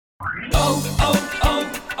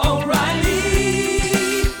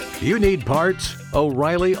O'Reilly! You need parts?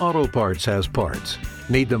 O'Reilly Auto Parts has parts.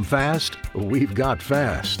 Need them fast? We've got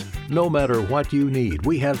fast. No matter what you need,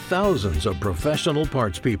 we have thousands of professional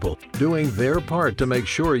parts people doing their part to make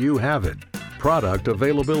sure you have it. Product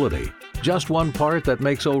availability. Just one part that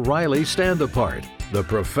makes O'Reilly stand apart. The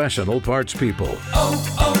professional parts people.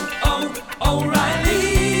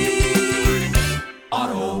 O'Reilly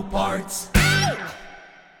Auto Parts.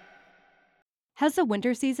 Has the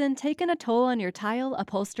winter season taken a toll on your tile,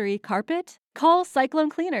 upholstery, carpet? Call Cyclone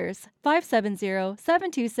Cleaners,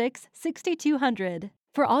 570-726-6200.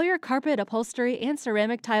 For all your carpet, upholstery, and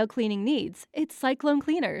ceramic tile cleaning needs, it's Cyclone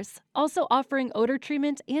Cleaners, also offering odor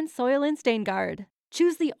treatment and soil and stain guard.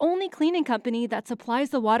 Choose the only cleaning company that supplies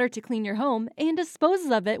the water to clean your home and disposes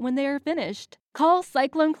of it when they are finished. Call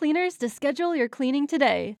Cyclone Cleaners to schedule your cleaning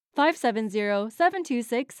today,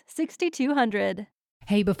 570-726-6200.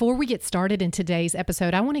 Hey, before we get started in today's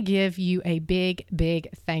episode, I want to give you a big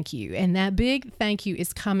thank you. And that big thank you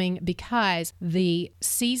is coming because the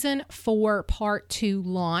season 4 part 2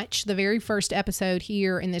 launch, the very first episode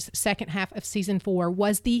here in this second half of season 4,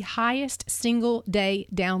 was the highest single day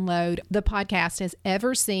download the podcast has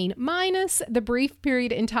ever seen, minus the brief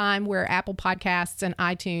period in time where Apple Podcasts and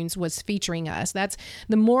iTunes was featuring us. That's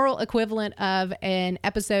the moral equivalent of an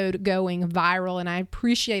episode going viral. And I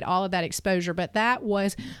appreciate all of that exposure, but that was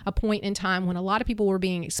a point in time when a lot of people were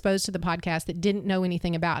being exposed to the podcast that didn't know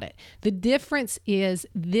anything about it. The difference is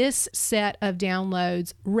this set of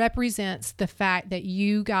downloads represents the fact that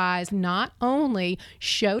you guys not only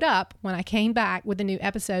showed up when I came back with a new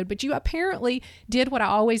episode, but you apparently did what I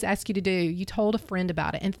always ask you to do. You told a friend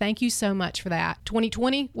about it, and thank you so much for that.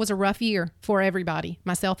 2020 was a rough year for everybody,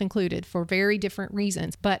 myself included, for very different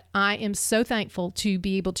reasons, but I am so thankful to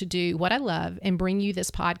be able to do what I love and bring you this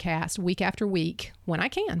podcast week after week when I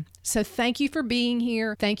can. So thank you for being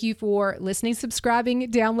here. Thank you for listening,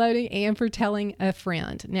 subscribing, downloading, and for telling a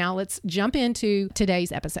friend. Now let's jump into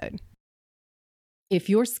today's episode. If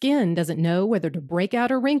your skin doesn't know whether to break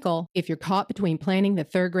out or wrinkle, if you're caught between planning the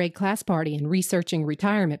third grade class party and researching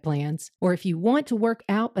retirement plans, or if you want to work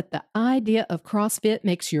out but the idea of CrossFit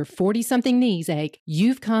makes your 40-something knees ache,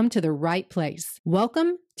 you've come to the right place.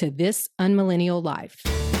 Welcome to This Unmillennial Life.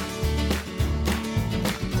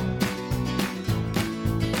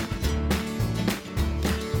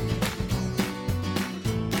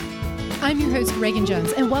 I'm your host, Reagan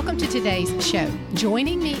Jones, and welcome to today's show.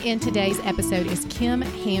 Joining me in today's episode is Kim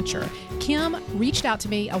Hancher. Kim reached out to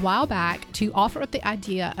me a while back to offer up the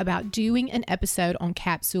idea about doing an episode on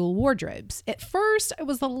capsule wardrobes. At first, I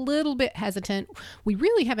was a little bit hesitant. We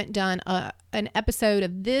really haven't done an episode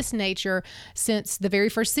of this nature since the very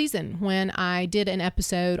first season when I did an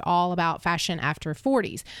episode all about fashion after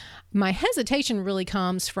 40s. My hesitation really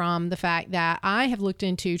comes from the fact that I have looked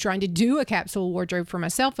into trying to do a capsule wardrobe for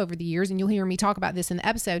myself over the years, and you'll hear me talk about this in the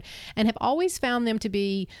episode, and have always found them to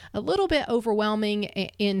be a little bit overwhelming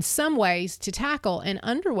in some ways to tackle and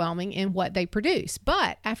underwhelming in what they produce.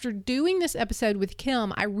 But after doing this episode with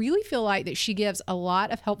Kim, I really feel like that she gives a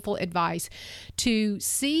lot of helpful advice to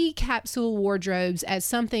see capsule wardrobes as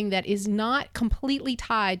something that is not completely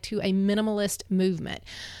tied to a minimalist movement.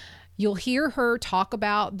 You'll hear her talk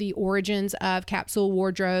about the origins of capsule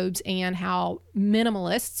wardrobes and how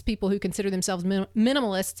minimalists, people who consider themselves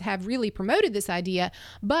minimalists, have really promoted this idea.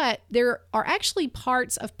 But there are actually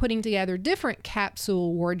parts of putting together different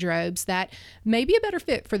capsule wardrobes that may be a better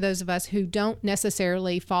fit for those of us who don't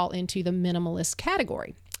necessarily fall into the minimalist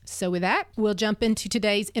category. So with that, we'll jump into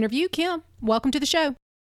today's interview. Kim, welcome to the show.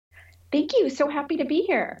 Thank you. So happy to be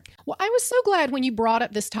here. Well, I was so glad when you brought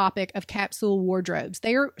up this topic of capsule wardrobes.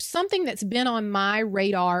 They are something that's been on my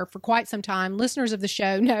radar for quite some time. Listeners of the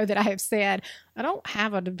show know that I have said I don't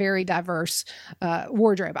have a very diverse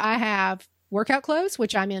wardrobe. I have workout clothes,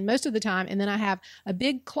 which I'm in most of the time, and then I have a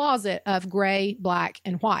big closet of gray, black,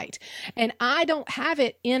 and white. And I don't have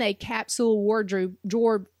it in a capsule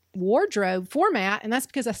wardrobe format, and that's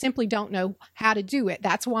because I simply don't know how to do it.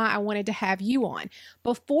 That's why I wanted to have you on.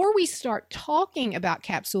 Before we start talking about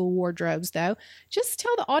capsule wardrobes, though, just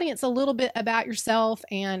tell the audience a little bit about yourself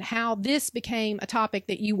and how this became a topic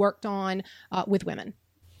that you worked on with women.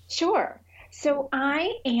 Sure. So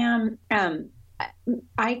I am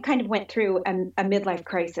I kind of went through a midlife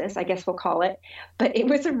crisis, I guess we'll call it, but it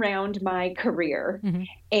was around my career. Mm-hmm.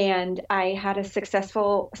 And I had a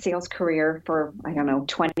successful sales career for,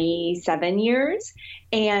 27 years,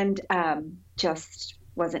 and just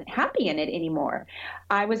wasn't happy in it anymore.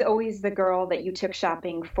 I was always the girl that you took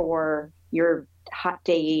shopping for your hot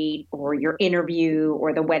date or your interview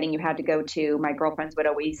or the wedding you had to go to. My girlfriends would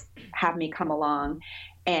always have me come along,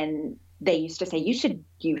 and they used to say, you should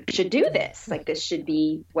do this. Like, this should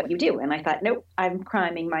be what you do. And I thought, nope, I'm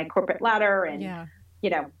climbing my corporate ladder and,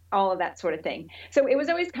 all of that sort of thing. So it was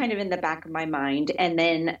always kind of in the back of my mind. And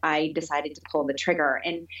then I decided to pull the trigger,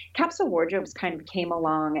 and capsule wardrobes kind of came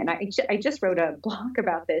along. And I just wrote a blog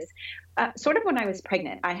about this sort of when I was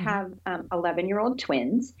pregnant. I have 11-year-old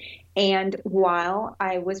twins. And while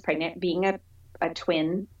I was pregnant, being a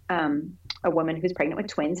twin, a woman who's pregnant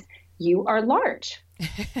with twins, you are large.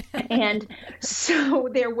 And so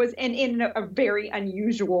there was, and in a very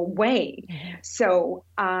unusual way. So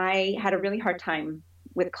I had a really hard time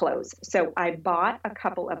with clothes. So I bought a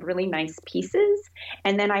couple of really nice pieces,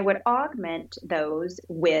 and then I would augment those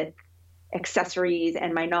with accessories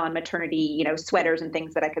and my non-maternity, sweaters and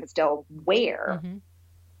things that I could still wear.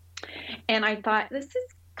 And I thought,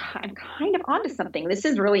 I'm kind of onto something. This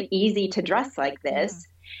is really easy to dress like this.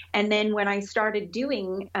 And then when I started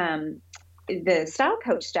doing the style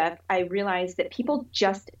coach stuff, I realized that people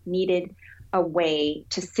just needed a way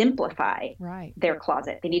to simplify their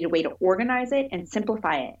closet. They needed a way to organize it and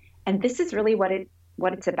simplify it. And this is really what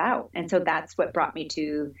it's about. And so that's what brought me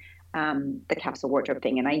to the capsule wardrobe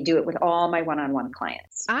thing. And I do it with all my one-on-one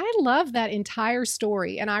clients. I love that entire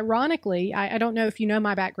story. And ironically, I don't know if you know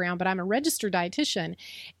my background, but I'm a registered dietitian.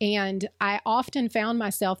 And I often found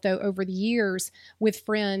myself, though, over the years with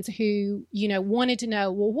friends who, wanted to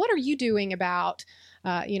know, well, what are you doing about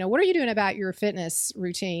what are you doing about your fitness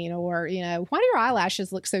routine? Or, why do your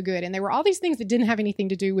eyelashes look so good? And there were all these things that didn't have anything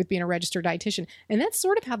to do with being a registered dietitian. And that's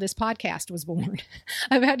sort of how this podcast was born,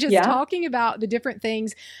 about just talking about the different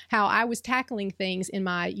things, how I was tackling things in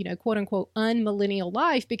my, quote unquote, unmillennial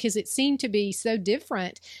life, because it seemed to be so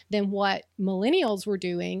different than what millennials were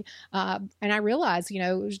doing. And I realized,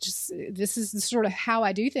 this is sort of how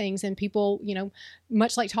I do things. And people,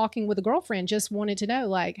 much like talking with a girlfriend, just wanted to know,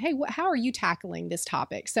 like, hey, how are you tackling this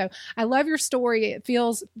topic? So I love your story. It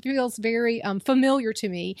feels very familiar to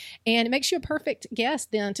me, and it makes you a perfect guest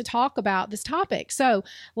then to talk about this topic. So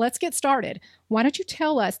let's get started. Why don't you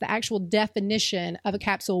tell us the actual definition of a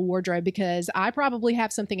capsule wardrobe? Because I probably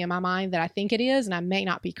have something in my mind that I think it is, and I may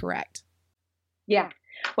not be correct. Yeah.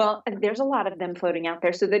 Well, there's a lot of them floating out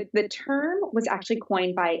there. So the term was actually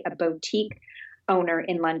coined by a boutique owner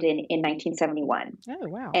in London in 1971. Oh,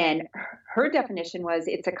 wow. And her definition was,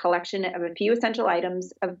 it's a collection of a few essential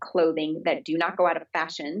items of clothing that do not go out of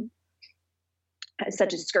fashion,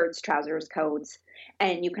 such as skirts, trousers, coats,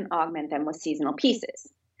 and you can augment them with seasonal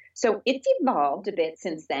pieces. So it's evolved a bit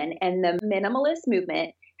since then, and the minimalist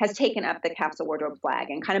movement has taken up the capsule wardrobe flag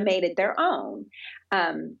and kind of made it their own.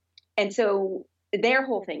 And so their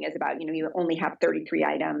whole thing is about, you only have 33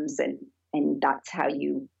 items, and that's how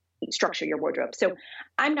you structure your wardrobe. So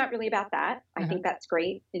I'm not really about that. I think that's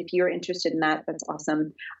great. If you're interested in that, that's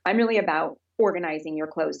awesome. I'm really about organizing your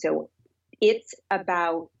clothes. So it's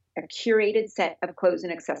about a curated set of clothes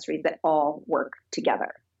and accessories that all work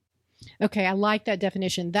together. Okay, I like that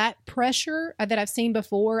definition. That pressure that I've seen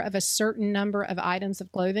before of a certain number of items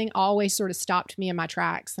of clothing always sort of stopped me in my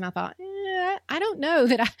tracks. And I thought, I don't know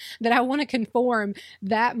that I want to conform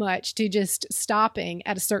that much to just stopping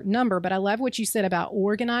at a certain number. But I love what you said about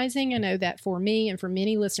organizing. I know that for me and for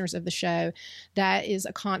many listeners of the show, that is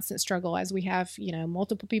a constant struggle, as we have,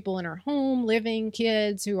 multiple people in our home, living,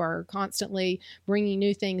 kids who are constantly bringing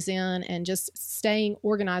new things in, and just staying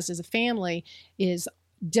organized as a family is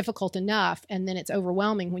difficult enough. And then it's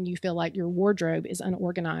overwhelming when you feel like your wardrobe is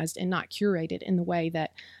unorganized and not curated in the way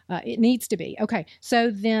that it needs to be. Okay.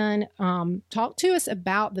 So then talk to us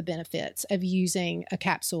about the benefits of using a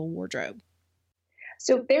capsule wardrobe.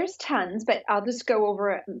 So there's tons, but I'll just go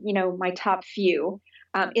over, my top few.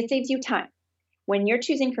 It saves you time. When you're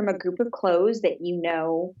choosing from a group of clothes that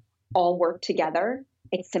all work together,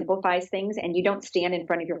 it simplifies things, and you don't stand in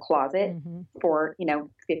front of your closet for,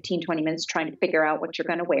 15, 20 minutes trying to figure out what you're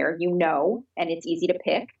going to wear, and it's easy to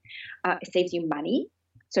pick. It saves you money.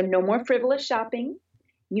 So no more frivolous shopping.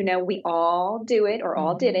 We all do it, or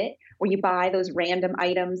all did it, where you buy those random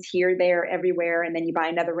items here, there, everywhere, and then you buy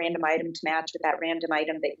another random item to match with that random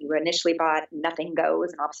item that you initially bought, and nothing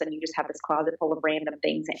goes, and all of a sudden you just have this closet full of random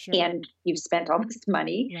things, and you've spent all this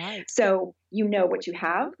money. Right. So you know what you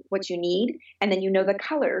have, what you need, and then you know the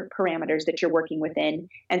color parameters that you're working within,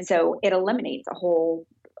 and so it eliminates a whole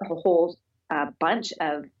bunch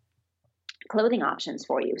of clothing options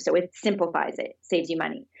for you. So it simplifies it, saves you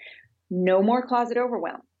money. No more closet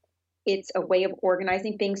overwhelm. It's a way of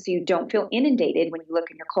organizing things so you don't feel inundated when you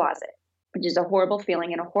look in your closet, which is a horrible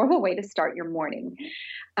feeling and a horrible way to start your morning.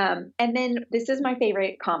 And then this is my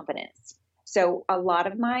favorite, confidence. So a lot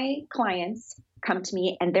of my clients come to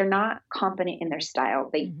me and they're not confident in their style.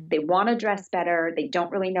 They want to dress better. They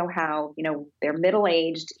don't really know how, they're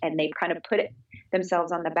middle-aged and they've kind of put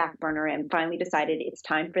themselves on the back burner and finally decided it's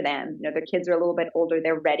time for them. Their kids are a little bit older.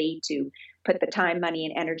 They're ready to put the time, money,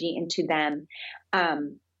 and energy into them.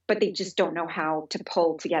 But they just don't know how to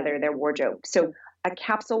pull together their wardrobe. So a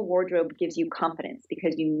capsule wardrobe gives you confidence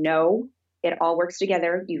because it all works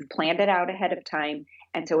together. You've planned it out ahead of time.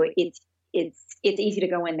 And so it's easy to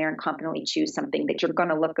go in there and confidently choose something that you're going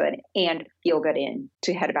to look good and feel good in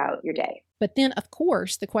to head about your day. But then, of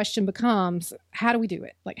course, the question becomes, how do we do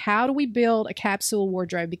it? Like, how do we build a capsule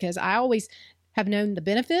wardrobe? Because I always have known the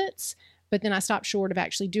benefits, but then I stopped short of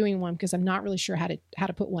actually doing one because I'm not really sure how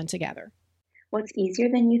to put one together. Well, it's easier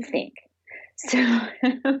than you think. So,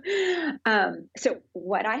 so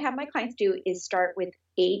what I have my clients do is start with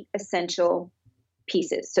 8 essential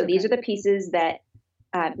pieces. So these are the pieces that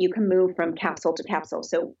you can move from capsule to capsule.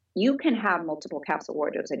 So you can have multiple capsule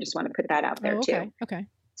wardrobes. I just want to put that out there too. Okay.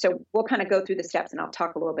 So we'll kind of go through the steps and I'll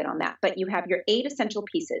talk a little bit on that. But you have your 8 essential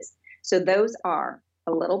pieces. So those are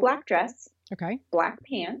a little black dress, black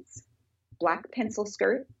pants, black pencil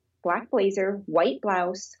skirt, black blazer, white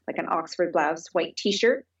blouse, like an Oxford blouse, white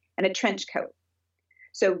t-shirt, and a trench coat.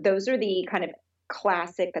 So those are the kind of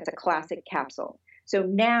that's a classic capsule. So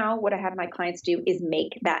now what I have my clients do is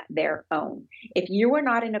make that their own. If you are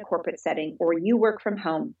not in a corporate setting or you work from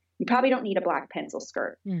home, you probably don't need a black pencil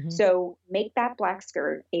skirt. So make that black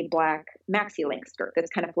skirt a black maxi length skirt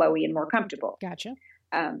that's kind of flowy and more comfortable. Gotcha.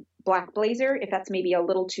 Black blazer, if that's maybe a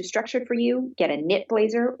little too structured for you, get a knit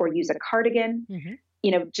blazer or use a cardigan.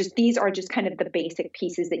 Just these are just kind of the basic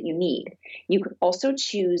pieces that you need. You can also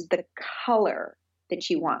choose the color that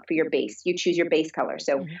you want for your base. You choose your base color.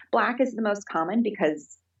 So black is the most common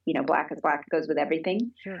because, black is black, it goes with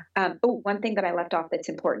everything. Sure. One thing that I left off that's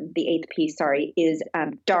important, the 8th piece, is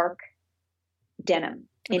dark denim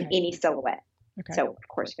in any silhouette. So of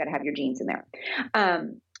course you got to have your jeans in there.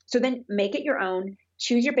 So then make it your own,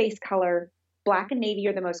 choose your base color. Black and navy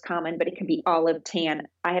are the most common, but it can be olive, tan.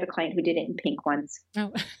 I had a client who did it in pink once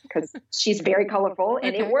because she's very colorful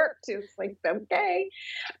and it worked. It was like, okay.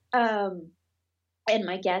 And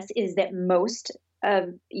my guess is that most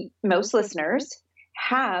listeners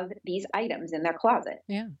have these items in their closet.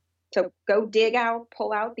 Yeah. So go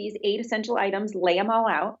pull out these 8 essential items, lay them all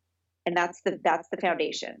out. And that's the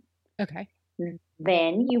foundation. Okay.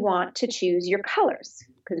 Then you want to choose your colors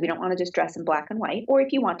because we don't want to just dress in black and white, or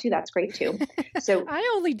if you want to, that's great too. So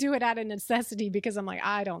I only do it out of necessity because I'm like,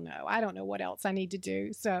 I don't know what else I need to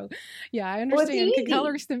do. So yeah, I understand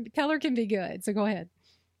color can be good. So go ahead.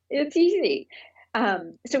 It's easy.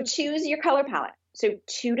 So choose your color palette. So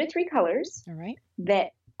 2 to 3 colors. All right.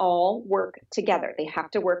 That all work together. They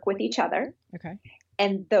have to work with each other. Okay.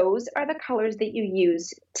 And those are the colors that you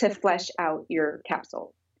use to flesh out your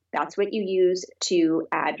capsule. That's what you use to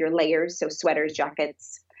add your layers. So sweaters,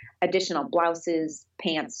 jackets, additional blouses,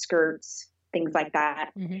 pants, skirts, things like that.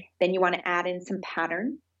 Then you want to add in some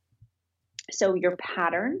pattern. So your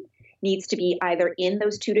pattern needs to be either in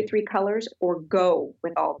those 2 to 3 colors or go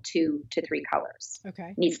with all 2 to 3 colors.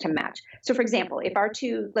 Okay. Needs to match. So for example, if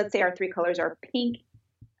let's say our 3 colors are pink,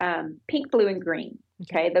 blue, and green.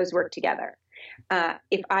 Okay. Those work together.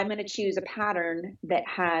 If I'm going to choose a pattern that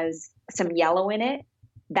has some yellow in it,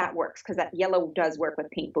 that works because that yellow does work with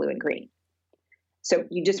pink, blue, and green. So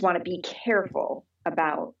you just want to be careful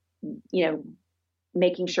about,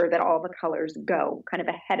 making sure that all the colors go kind of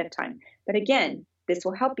ahead of time. But again, this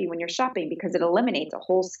will help you when you're shopping because it eliminates a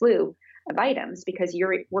whole slew of items because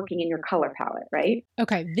you're working in your color palette, right?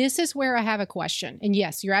 Okay. This is where I have a question. And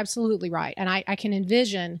yes, you're absolutely right. And I can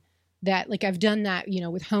envision that, like I've done that,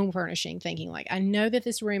 with home furnishing, thinking like, I know that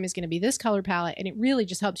this room is going to be this color palette. And it really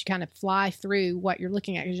just helps you kind of fly through what you're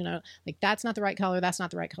looking at. Because, like that's not the right color. That's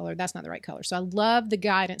not the right color. That's not the right color. So I love the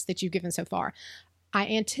guidance that you've given so far. I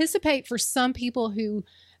anticipate for some people who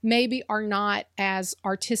maybe are not as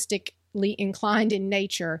artistically inclined in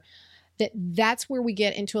nature, that's where we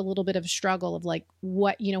get into a little bit of a struggle of like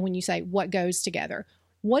what, when you say what goes together.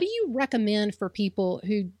 What do you recommend for people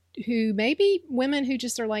who maybe women who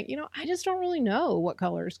just are like, I just don't really know what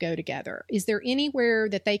colors go together? Is there anywhere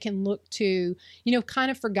that they can look to,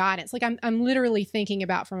 kind of for guidance? Like I'm literally thinking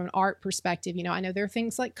about from an art perspective, I know there are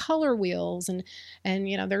things like color wheels and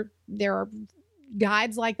there are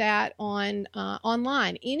guides like that on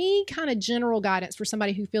online. Any kind of general guidance for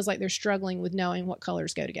somebody who feels like they're struggling with knowing what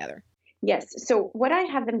colors go together? Yes. So what I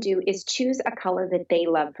have them do is choose a color that they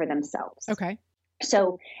love for themselves. Okay.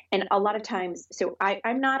 So, and a lot of times, so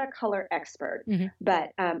I'm not a color expert, but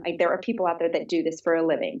there are people out there that do this for a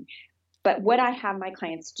living. But what I have my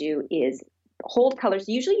clients do is hold colors.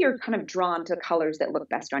 Usually you're kind of drawn to colors that look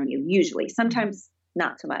best on you, usually. Sometimes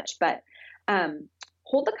not so much, but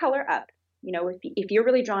hold the color up. You know, if you're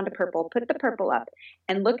really drawn to purple, put the purple up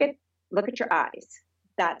and look at your eyes.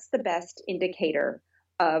 That's the best indicator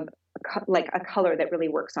of a color that really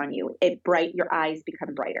works on you. Your eyes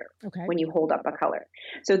become brighter when you hold up a color.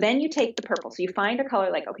 So then you take the purple. So you find a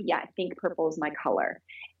color like, okay, yeah, I think purple is my color.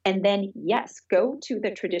 And then, yes, go to the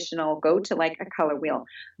traditional, go to like a color wheel,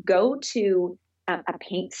 go to a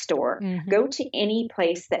paint store, go to any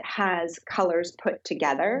place that has colors put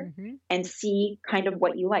together and see kind of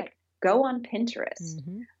what you like. Go on Pinterest,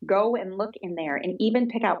 go and look in there and even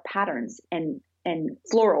pick out patterns and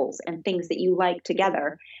florals and things that you like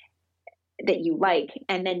together that you like.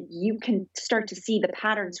 And then you can start to see the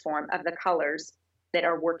patterns form of the colors that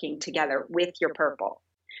are working together with your purple.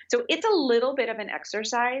 So it's a little bit of an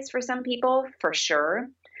exercise for some people, for sure.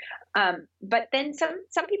 But then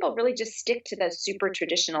some people really just stick to those super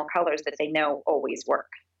traditional colors that they know always work,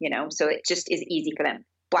 you know, so it just is easy for them.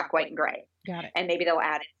 Black, white, and gray. Got it. And maybe they'll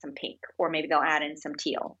add in some pink, or maybe they'll add in some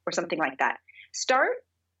teal or something like that. Start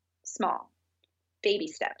small, baby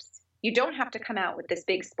steps. You don't have to come out with this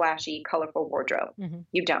big, splashy, colorful wardrobe.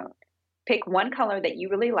 You don't. Pick one color that you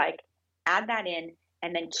really like, add that in,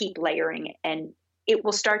 and then keep layering, and it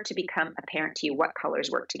will start to become apparent to you what colors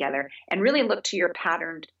work together, and really look to your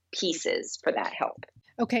patterned pieces for that help.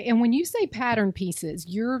 Okay. And when you say pattern pieces,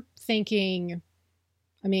 you're thinking,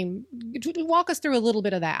 I mean, walk us through a little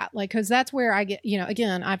bit of that, like, because that's where I get, you know,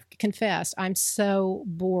 again, I've confessed I'm so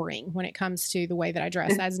boring when it comes to the way that I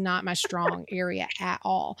dress. That's not my strong area at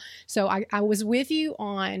all. So I was with you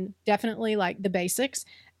on definitely like the basics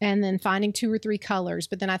and then finding 2 or 3 colors.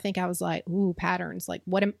 But then I think I was like, ooh, patterns. Like,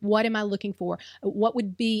 what am I looking for? What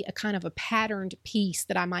would be a kind of a patterned piece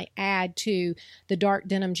that I might add to the dark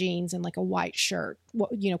denim jeans and like a white shirt?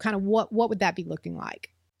 What, you know, kind of what would that be looking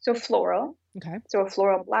like? So floral. Okay. So a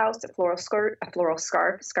floral blouse, a floral skirt, a floral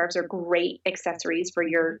scarf. Scarves are great accessories for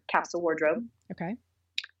your capsule wardrobe. Okay.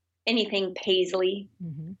 Anything paisley,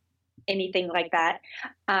 anything like that.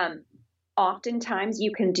 Oftentimes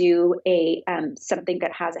you can do a something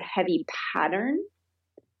that has a heavy pattern,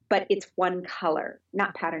 but it's one color,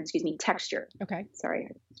 not pattern, texture. Okay. Sorry,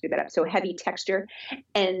 I screwed that up. So heavy texture,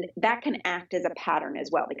 and that can act as a pattern as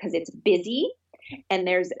well because it's busy, and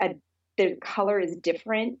the color is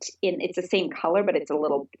different. It's the same color, but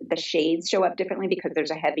the shades show up differently because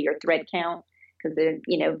there's a heavier thread count because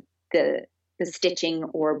the stitching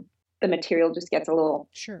or the material just gets a little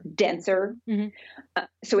denser.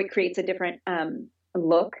 So it creates a different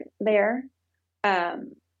look there.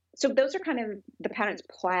 So those are kind of the patterns.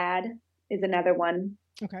 Plaid is another one.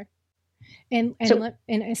 Okay. And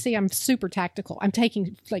see, I'm super tactical. I'm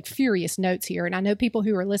taking like furious notes here. And I know people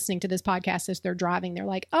who are listening to this podcast as they're driving, they're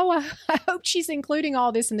like, oh, I hope she's including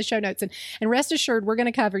all this in the show notes. And rest assured, we're going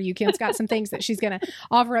to cover you. Kim's got some things that she's going to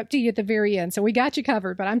offer up to you at the very end. So we got you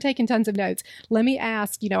covered, but I'm taking tons of notes. Let me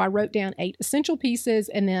ask, I wrote down 8 essential pieces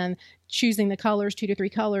and then choosing the colors, 2 to 3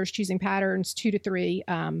 colors, choosing patterns, 2 to 3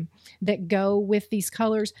 that go with these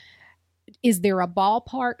colors. Is there a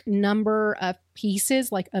ballpark number of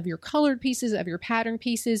pieces, like of your colored pieces, of your pattern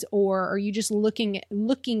pieces, or are you just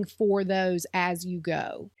looking for those as you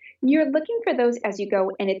go? You're looking for those as you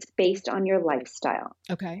go, and it's based on your lifestyle.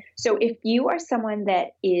 Okay. So if you are someone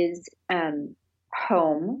that is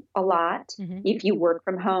home a lot, if you work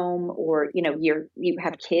from home, or you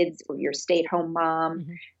have kids, or you're a stay-at-home mom,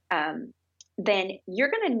 then you're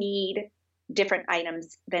going to need different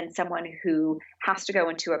items than someone who has to go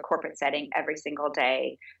into a corporate setting every single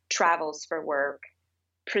day, travels for work,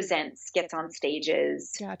 presents, gets on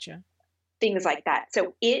stages. Gotcha. Things like that.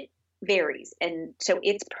 So it varies. And so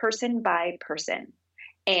it's person by person.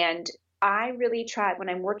 And I really try when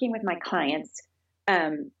I'm working with my clients,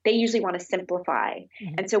 they usually want to simplify.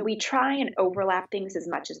 And so we try and overlap things as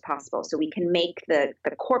much as possible so we can make the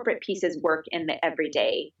corporate pieces work in the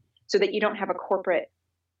everyday so that you don't have a corporate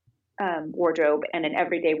wardrobe and an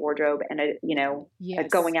everyday wardrobe and a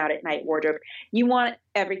going out at night wardrobe. You want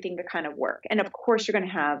everything to kind of work. And of course you're going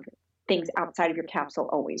to have things outside of your capsule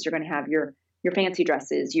always. You're going to have your fancy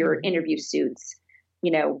dresses, your interview suits,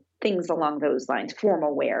 things along those lines,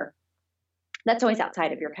 formal wear. That's always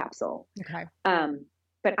outside of your capsule. Okay.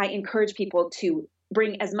 But I encourage people to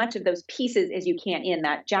bring as much of those pieces as you can in.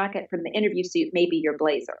 That jacket from the interview suit, maybe your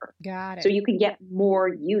blazer. Got it. So you can get more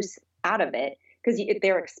use out of it. Because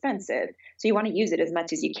they're expensive. So you want to use it as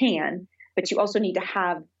much as you can, but you also need to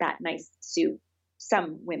have that nice suit.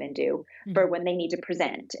 Some women do for when they need to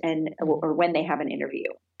present or when they have an interview,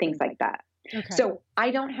 things like that. Okay. So I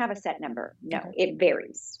don't have a set number. No, It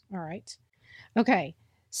varies. All right. Okay.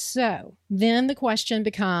 So then the question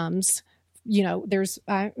becomes,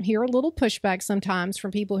 I hear a little pushback sometimes from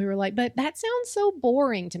people who are like, but that sounds so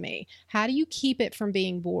boring to me. How do you keep it from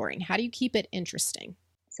being boring? How do you keep it interesting?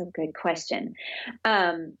 So good question.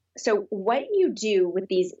 So what you do with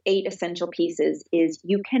these 8 essential pieces is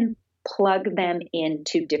you can plug them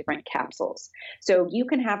into different capsules. So you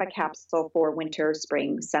can have a capsule for winter,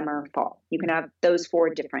 spring, summer, fall. You can have those 4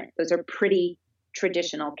 different. Those are pretty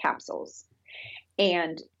traditional capsules.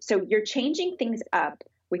 And so you're changing things up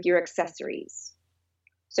with your accessories.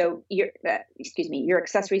 So your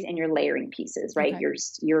accessories and your layering pieces, right? Okay.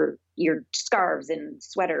 Your scarves and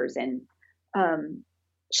sweaters and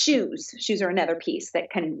shoes. Shoes are another piece that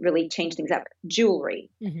can really change things up. Jewelry.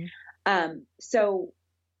 Mm-hmm. So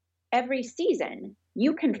every season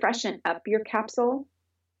you can freshen up your capsule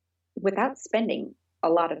without spending a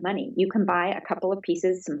lot of money. You can buy a couple of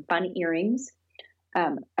pieces, some fun earrings,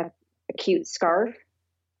 a cute scarf,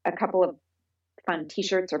 a couple of fun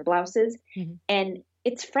t-shirts or blouses, mm-hmm. and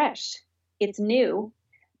it's fresh, it's new,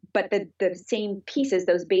 but the same pieces,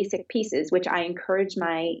 those basic pieces, which I encourage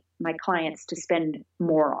my clients to spend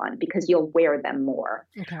more on because you'll wear them more,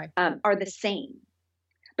 okay. Are the same,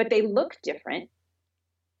 but they look different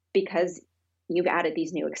because you've added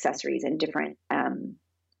these new accessories and different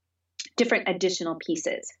additional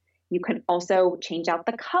pieces. You can also change out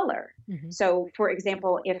the color. Mm-hmm. So, for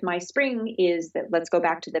example, if my spring is let's go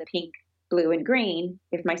back to the pink, blue, and green.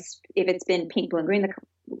 If it's been pink, blue, and green the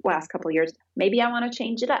last couple of years, maybe I want to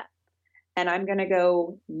change it up, and I'm going to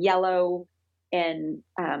go yellow and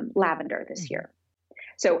lavender this mm-hmm. year.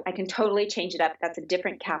 So I can totally change it up. That's a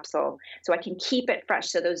different capsule. So I can keep it fresh.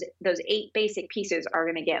 So those 8 basic pieces are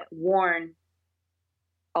going to get worn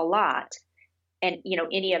a lot. And,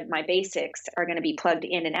 any of my basics are going to be plugged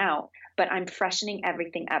in and out, but I'm freshening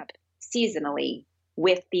everything up seasonally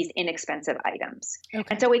with these inexpensive items. Okay.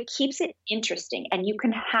 And so it keeps it interesting. And you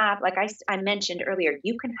can have, like I mentioned earlier,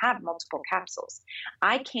 you can have multiple capsules.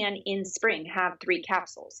 I can in spring have 3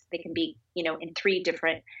 capsules. They can be, in 3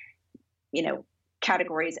 different,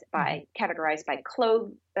 categorized by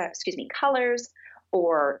colors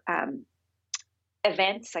or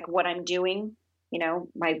events, like what I'm doing.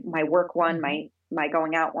 My work one, my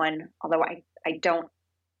going out one, although I don't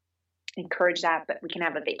encourage that, but we can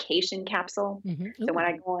have a vacation capsule. Mm-hmm. So when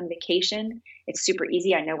I go on vacation, it's super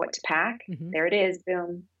easy. I know what to pack. Mm-hmm. There it is.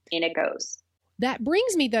 Boom. In it goes. That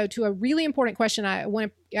brings me, though, to a really important question. I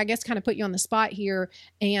want to, kind of put you on the spot here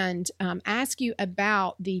and ask you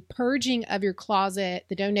about the purging of your closet,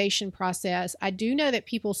 the donation process. I do know that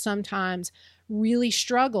people sometimes really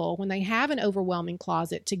struggle when they have an overwhelming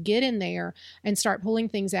closet to get in there and start pulling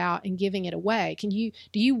things out and giving it away. Do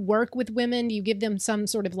you work with women? Do you give them some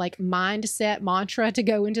sort of like mindset mantra to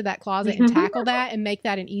go into that closet and tackle that and make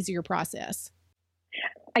that an easier process?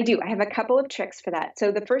 I do. I have a couple of tricks for that.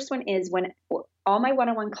 So the first one is when all my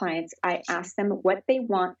one-on-one clients, I ask them what they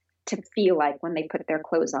want to feel like when they put their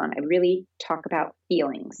clothes on. I really talk about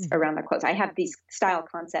feelings mm-hmm. around their clothes. I have these style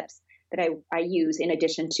concepts that I use in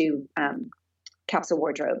addition to capsule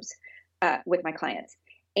wardrobes with my clients.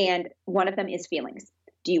 And one of them is feelings.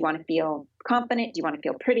 Do you want to feel confident? Do you want to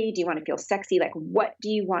feel pretty? Do you want to feel sexy? Like, what do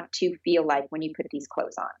you want to feel like when you put these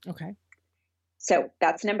clothes on? Okay. So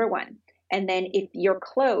that's number one. And then if your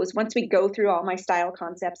clothes, once we go through all my style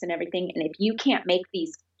concepts and everything, and if you can't make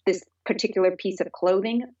this particular piece of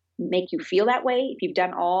clothing make you feel that way, if you've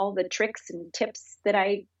done all the tricks and tips that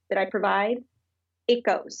I provide, it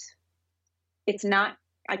goes. It's not,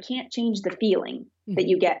 I can't change the feeling mm-hmm. that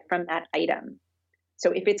you get from that item.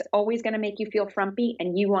 So if it's always going to make you feel frumpy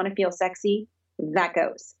and you want to feel sexy, that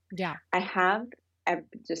goes. Yeah. I have,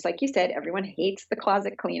 just like you said, everyone hates the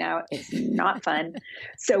closet clean out. It's not fun.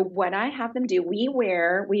 So what I have them do, we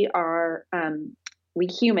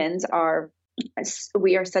humans are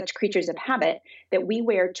such creatures of habit that we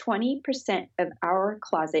wear 20% of our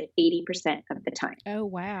closet 80% of the time. Oh,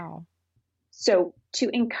 wow. So to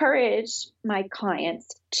encourage my clients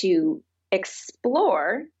to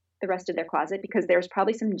explore the rest of their closet, because there's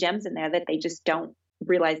probably some gems in there that they just don't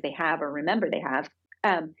realize they have or remember they have,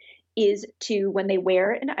 is to, when they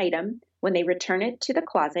wear an item, when they return it to the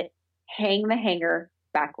closet, hang the hanger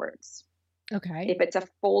backwards. Okay. If it's a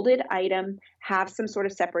folded item, have some sort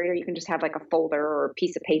of separator. You can just have like a folder or a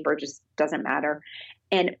piece of paper, just doesn't matter.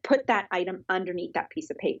 And put that item underneath that piece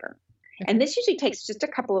of paper. Okay. And this usually takes just a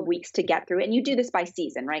couple of weeks to get through. And you do this by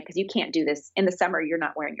season, right? Because you can't do this in the summer. You're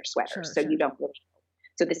not wearing your sweater. So you don't really.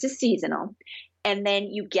 So this is seasonal. And then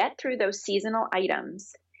you get through those seasonal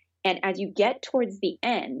items. And as you get towards the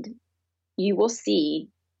end, you will see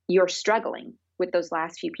you're struggling with those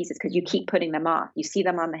last few pieces because you keep putting them off. You see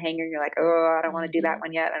them on the hanger and you're like, oh, I don't want to do that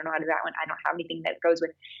one yet. I don't know how to do that one. I don't have anything that goes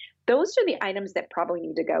with. Those are the items that probably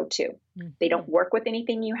need to go too. They don't work with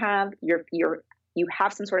anything you have. You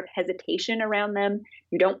have some sort of hesitation around them.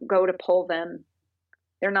 You don't go to pull them.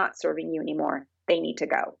 They're not serving you anymore. They need to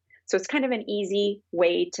go. So it's kind of an easy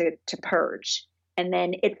way to purge. And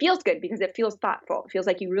then it feels good because it feels thoughtful. It feels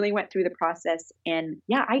like you really went through the process and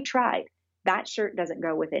yeah, I tried. That shirt doesn't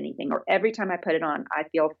go with anything. Or every time I put it on, I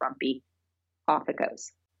feel frumpy. Off it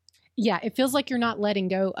goes. Yeah, it feels like you're not letting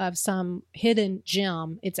go of some hidden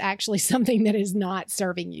gem. It's actually something that is not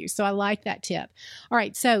serving you. So I like that tip. All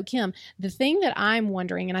right. So Kim, the thing that I'm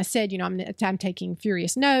wondering, and I said, I'm taking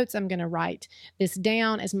furious notes. I'm going to write this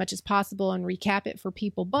down as much as possible and recap it for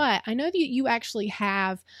people. But I know that you actually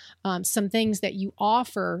have some things that you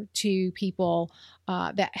offer to people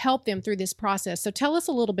that help them through this process. So tell us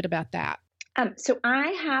a little bit about that. So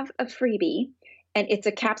I have a freebie. And it's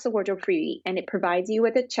a capsule wardrobe freebie, and it provides you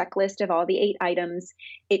with a checklist of all the 8 items.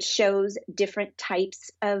 It shows different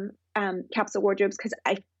types of capsule wardrobes because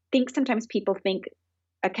I think sometimes people think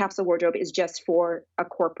a capsule wardrobe is just for a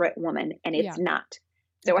corporate woman, and it's not.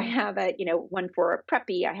 So I have a, one for a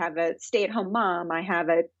preppy. I have a stay-at-home mom. I have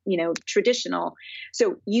a, traditional.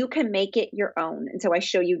 So you can make it your own. And so I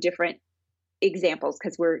show you different examples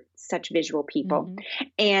because we're such visual people.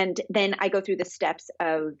 And then I go through the steps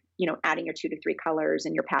of, adding your 2 to 3 colors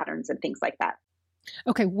and your patterns and things like that.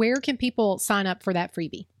 Okay. Where can people sign up for that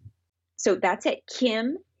freebie? So that's at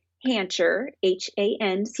Kim Hancher,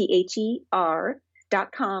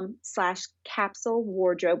 HANCHER.com/capsule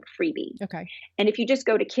wardrobe freebie. Okay. And if you just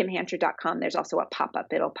go to kimhancher.com, there's also a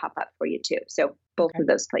pop-up. It'll pop up for you too. So both of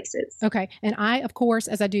those places. Okay. And I, of course,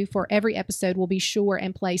 as I do for every episode, will be sure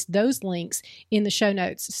and place those links in the show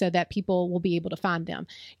notes so that people will be able to find them.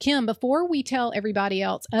 Kim, before we tell everybody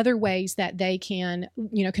else other ways that they can,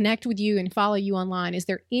 connect with you and follow you online, is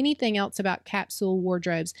there anything else about capsule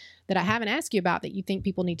wardrobes that I haven't asked you about that you think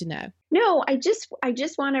people need to know? No, I just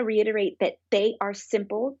want to reiterate that they are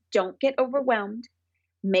simple. Don't get overwhelmed.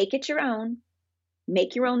 Make it your own.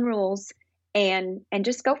 Make your own rules and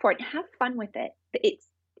just go for it. Have fun with it. It's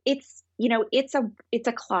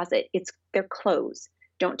a closet. It's their clothes.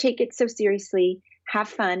 Don't take it so seriously. Have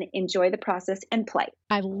fun, enjoy the process, and play.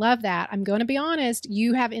 I love that. I'm going to be honest.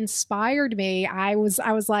 You have inspired me. I was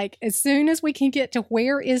like, as soon as we can get to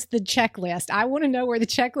where is the checklist, I want to know where the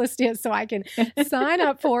checklist is so I can sign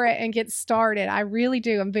up for it and get started. I really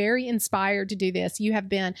do. I'm very inspired to do this. You have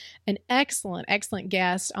been an excellent, excellent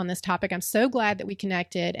guest on this topic. I'm so glad that we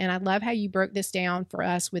connected. And I love how you broke this down for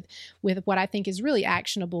us with what I think is really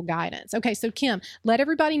actionable guidance. Okay. So Kim, let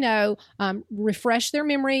everybody know, refresh their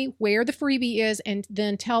memory where the freebie is, and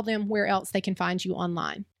then tell them where else they can find you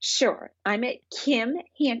online. Sure. I'm at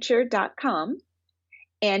kimhancher.com,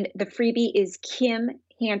 and the freebie is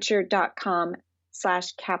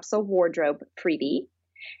kimhancher.com/capsule wardrobe freebie.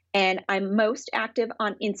 And I'm most active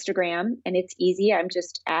on Instagram, and it's easy. I'm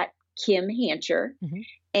just at Kim Hancher.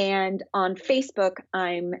 And on Facebook,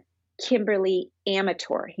 I'm Kimberly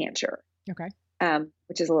Amateur Hancher. Okay.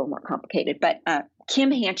 Which is a little more complicated, but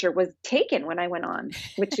Kim Hancher was taken when I went on,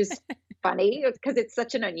 which is funny because it's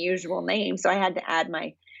such an unusual name. So I had to add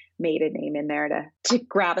my maiden name in there to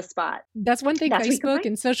grab a spot. That's one thing Facebook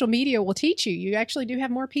and social media will teach you. You actually do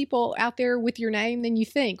have more people out there with your name than you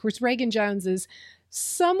think. Of course, Reagan Jones is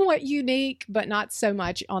somewhat unique, but not so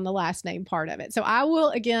much on the last name part of it. So I will,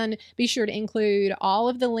 again, be sure to include all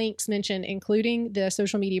of the links mentioned, including the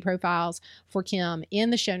social media profiles for Kim, in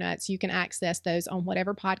the show notes. You can access those on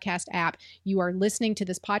whatever podcast app you are listening to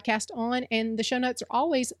this podcast on. And the show notes are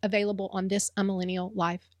always available on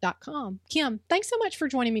thisamillenniallife.com. Kim, thanks so much for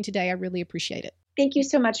joining me today. I really appreciate it. Thank you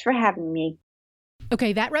so much for having me.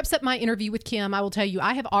 Okay, that wraps up my interview with Kim. I will tell you,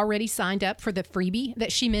 I have already signed up for the freebie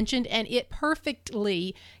that she mentioned, and it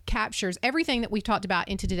perfectly captures everything that we've talked about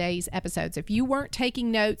in today's episodes. If you weren't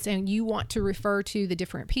taking notes and you want to refer to the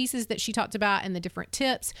different pieces that she talked about and the different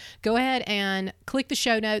tips, go ahead and click the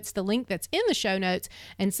show notes, the link that's in the show notes,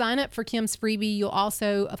 and sign up for Kim's freebie. You'll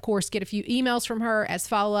also, of course, get a few emails from her as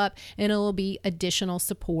follow-up, and it'll be additional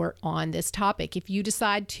support on this topic. If you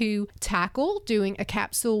decide to tackle doing a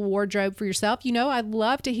capsule wardrobe for yourself, I'd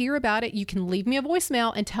love to hear about it. You can leave me a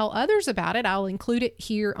voicemail and tell others about it. I'll include it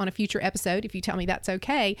here on a future episode if you tell me that's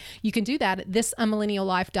okay. You can do that at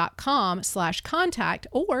thisamillenniallife.com/contact,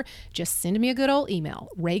 or just send me a good old email,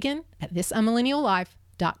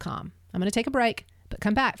 Reagan@thisamillenniallife.com. I'm going to take a break, but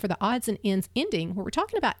come back for the odds and ends ending where we're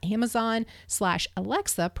talking about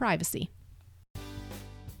Amazon/Alexa privacy.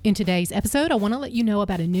 In today's episode, I want to let you know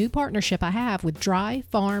about a new partnership I have with Dry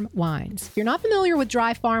Farm Wines. If you're not familiar with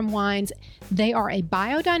Dry Farm Wines, they are a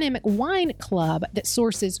biodynamic wine club that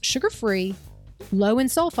sources sugar-free, low in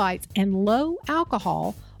sulfites, and low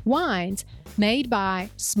alcohol wines made by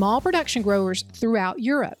small production growers throughout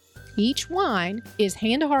Europe. Each wine is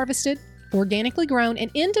hand-harvested, organically grown, and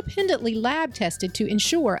independently lab tested to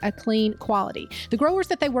ensure a clean quality. The growers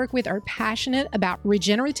that they work with are passionate about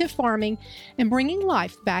regenerative farming and bringing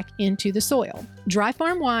life back into the soil. Dry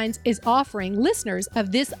Farm Wines is offering listeners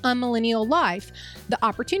of This Unmillennial Life the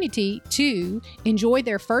opportunity to enjoy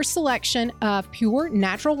their first selection of pure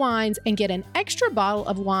natural wines and get an extra bottle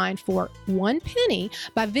of wine for $1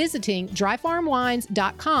 by visiting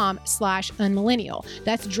dryfarmwines.com/unmillennial.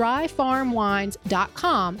 That's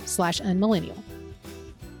dryfarmwines.com/unmillennial.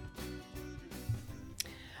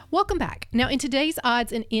 Welcome back. Now, in today's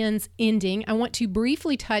odds and ends ending, I want to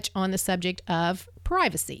briefly touch on the subject of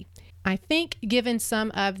privacy. I think given some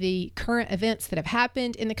of the current events that have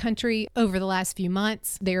happened in the country over the last few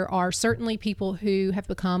months, there are certainly people who have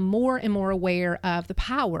become more and more aware of the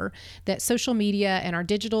power that social media and our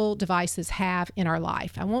digital devices have in our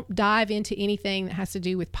life. I won't dive into anything that has to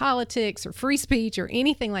do with politics or free speech or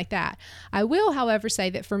anything like that. I will, however, say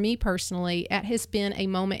that for me personally, it has been a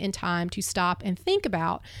moment in time to stop and think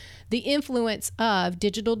about the influence of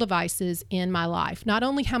digital devices in my life. Not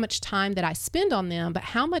only how much time that I spend on them, but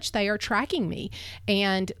how much they are tracking me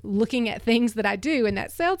and looking at things that I do. And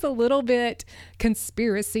that sounds a little bit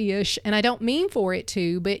conspiracy-ish, and I don't mean for it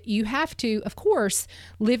to, but you have to, of course,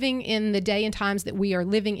 living in the day and times that we are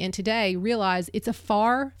living in today, realize it's a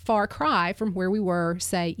far, far cry from where we were,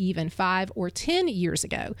 say, even 5 or 10 years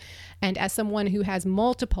ago. And as someone who has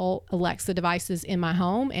multiple Alexa devices in my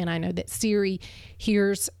home, and I know that Siri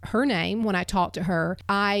hears her name when I talk to her,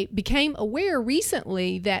 I became aware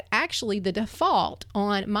recently that actually the default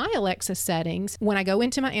on my Alexa settings when I go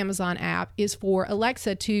into my Amazon app is for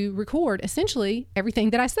Alexa to record essentially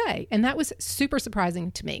everything that I say. And that was super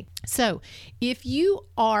surprising to me. So if you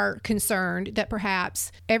are concerned that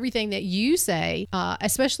perhaps everything that you say,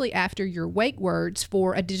 especially after your wake words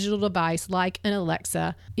for a digital device like an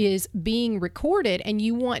Alexa, is being recorded and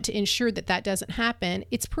you want to ensure that that doesn't happen,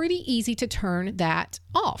 it's pretty easy to turn that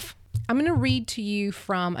off. I'm going to read to you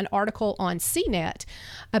from an article on CNET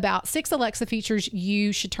about 6 Alexa features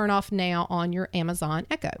you should turn off now on your Amazon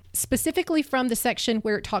Echo, specifically from the section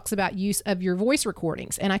where it talks about use of your voice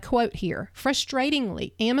recordings. And I quote here,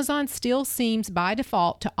 "Frustratingly, Amazon still seems by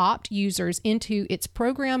default to opt users into its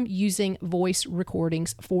program using voice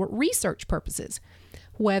recordings for research purposes.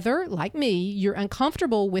 Whether, like me, you're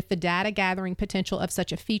uncomfortable with the data gathering potential of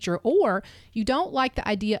such a feature, or you don't like the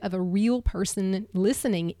idea of a real person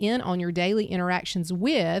listening in on your daily interactions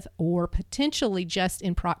with, or potentially just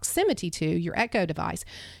in proximity to, your Echo device,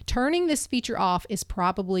 turning this feature off is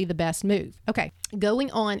probably the best move." Okay,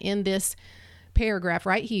 going on in this paragraph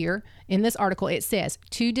right here in this article, it says,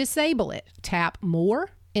 to disable it, tap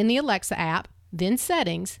More in the Alexa app, then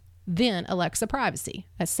Settings, then Alexa Privacy.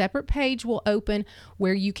 A separate page will open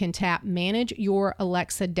where you can tap Manage Your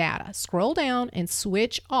Alexa Data. Scroll down and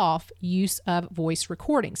switch off use of voice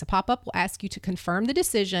recordings. A pop-up will ask you to confirm the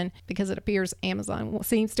decision because it appears Amazon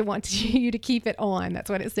seems to want you to keep it on.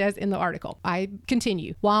 That's what it says in the article. I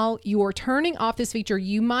continue. While you're turning off this feature,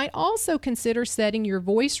 you might also consider setting your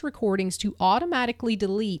voice recordings to automatically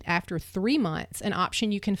delete after 3 months, an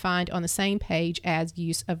option you can find on the same page as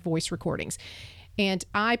use of voice recordings. And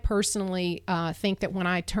I personally think that when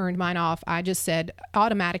I turned mine off, I just said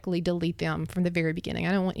automatically delete them from the very beginning.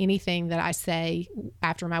 I don't want anything that I say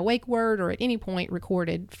after my wake word or at any point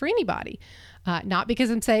recorded for anybody. Not because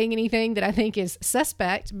I'm saying anything that I think is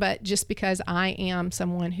suspect, but just because I am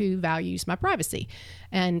someone who values my privacy.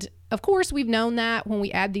 And of course, we've known that when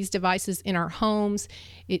we add these devices in our homes,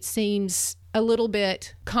 it seems a little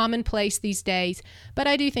bit commonplace these days, but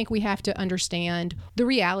I do think we have to understand the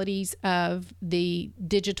realities of the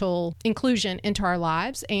digital inclusion into our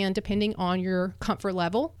lives, and depending on your comfort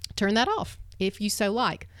level, turn that off if you so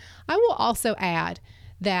like. I will also add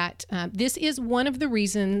that this is one of the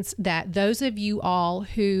reasons that those of you all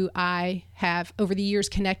who I have over the years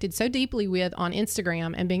connected so deeply with on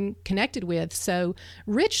Instagram and been connected with so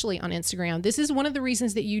richly on Instagram, this is one of the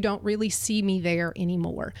reasons that you don't really see me there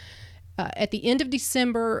anymore. At the end of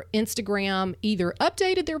December, Instagram either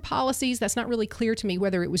updated their policies. That's not really clear to me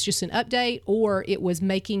whether it was just an update or it was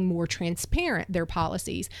making more transparent their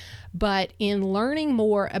policies. But in learning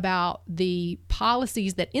more about the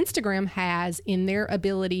policies that Instagram has in their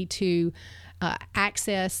ability to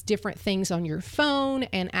access different things on your phone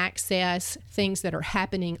and access things that are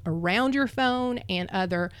happening around your phone and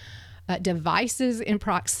other devices in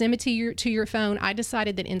proximity to your phone, I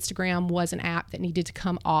decided that Instagram was an app that needed to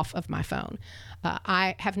come off of my phone.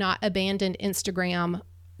 I have not abandoned Instagram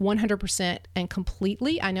 100% and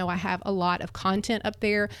completely. I know I have a lot of content up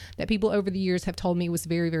there that people over the years have told me was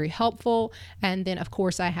very, very helpful. And then, of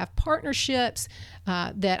course, I have partnerships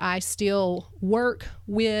that I still work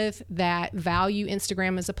with that value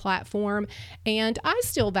Instagram as a platform. And I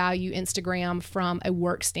still value Instagram from a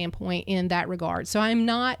work standpoint in that regard. So I'm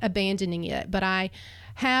not abandoning it, but I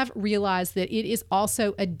have realized that it is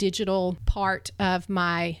also a digital part of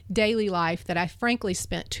my daily life that I frankly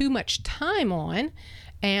spent too much time on,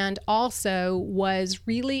 and also was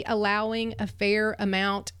really allowing a fair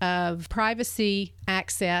amount of privacy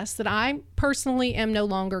access that I personally am no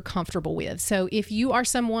longer comfortable with. So if you are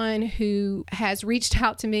someone who has reached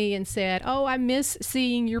out to me and said, oh, I miss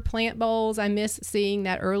seeing your plant bowls, I miss seeing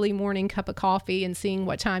that early morning cup of coffee and seeing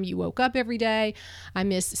what time you woke up every day, I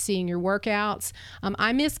miss seeing your workouts,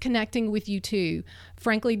 I miss connecting with you too.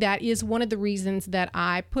 Frankly, that is one of the reasons that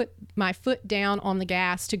I put my foot down on the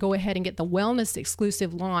gas to go ahead and get the Wellness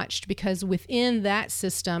Exclusive launched, because within that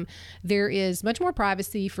system, there is much more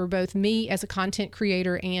privacy for both me as a content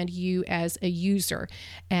creator and you as a user.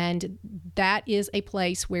 And that is a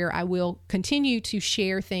place where I will continue to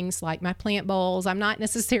share things like my plant bowls. I'm not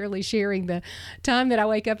necessarily sharing the time that I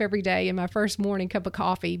wake up every day and my first morning cup of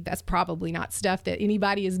coffee. That's probably not stuff that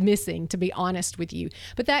anybody is missing, to be honest with you.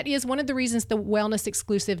 But that is one of the reasons the Wellness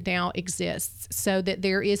Exclusive now exists, so that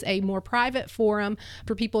there is a more private forum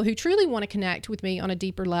for people who truly want to connect with me on a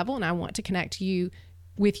deeper level, and I want to connect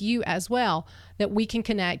with you as well, that we can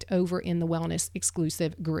connect over in the Wellness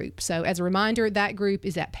Exclusive group. So as a reminder, that group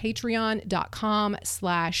is at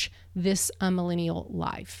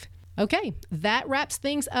patreon.com/thisamillenniallife. Okay, that wraps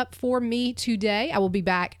things up for me today. I will be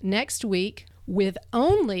back next week with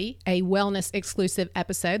only a Wellness Exclusive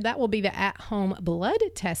episode. That will be the at-home blood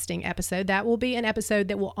testing episode. That will be an episode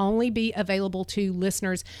that will only be available to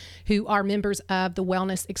listeners who are members of the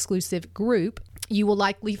Wellness Exclusive group. You will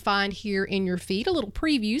likely find here in your feed a little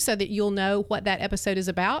preview so that you'll know what that episode is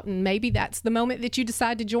about, and maybe that's the moment that you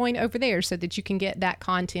decide to join over there so that you can get that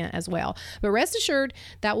content as well. But rest assured,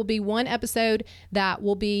 that will be one episode that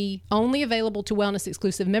will be only available to Wellness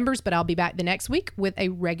Exclusive members, but I'll be back the next week with a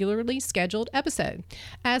regularly scheduled episode.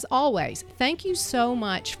 As always, thank you so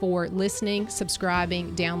much for listening,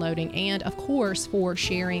 subscribing, downloading, and of course for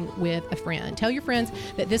sharing with a friend. Tell your friends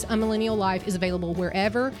that This Millennial Life is available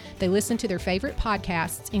wherever they listen to their favorite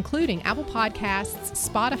podcasts, including Apple Podcasts,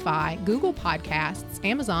 Spotify, Google Podcasts,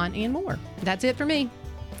 Amazon, and more. That's it for me.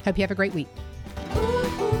 Hope you have a great week.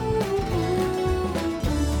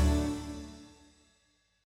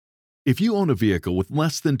 If you own a vehicle with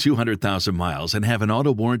less than 200,000 miles and have an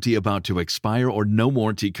auto warranty about to expire or no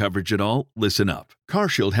warranty coverage at all, listen up.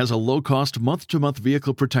 CarShield has a low-cost month-to-month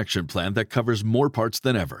vehicle protection plan that covers more parts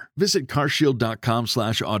than ever. Visit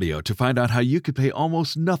carshield.com/audio to find out how you could pay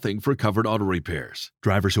almost nothing for covered auto repairs.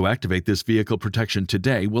 Drivers who activate this vehicle protection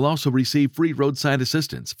today will also receive free roadside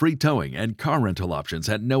assistance, free towing, and car rental options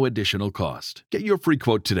at no additional cost. Get your free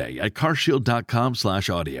quote today at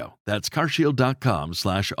carshield.com/audio. That's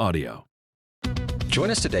carshield.com/audio.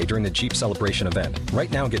 Join us today during the Jeep Celebration event. Right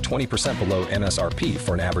now, get 20% below MSRP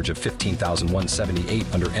for an average of $15,178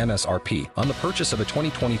 under MSRP on the purchase of a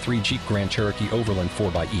 2023 Jeep Grand Cherokee Overland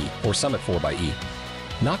 4xE or Summit 4xE.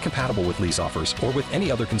 Not compatible with lease offers or with any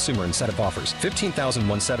other consumer incentive offers.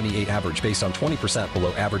 $15,178 average based on 20%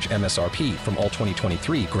 below average MSRP from all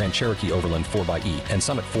 2023 Grand Cherokee Overland 4xE and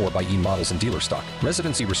Summit 4xE models in dealer stock.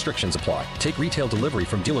 Residency restrictions apply. Take retail delivery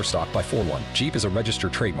from dealer stock by 4/1. Jeep is a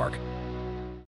registered trademark.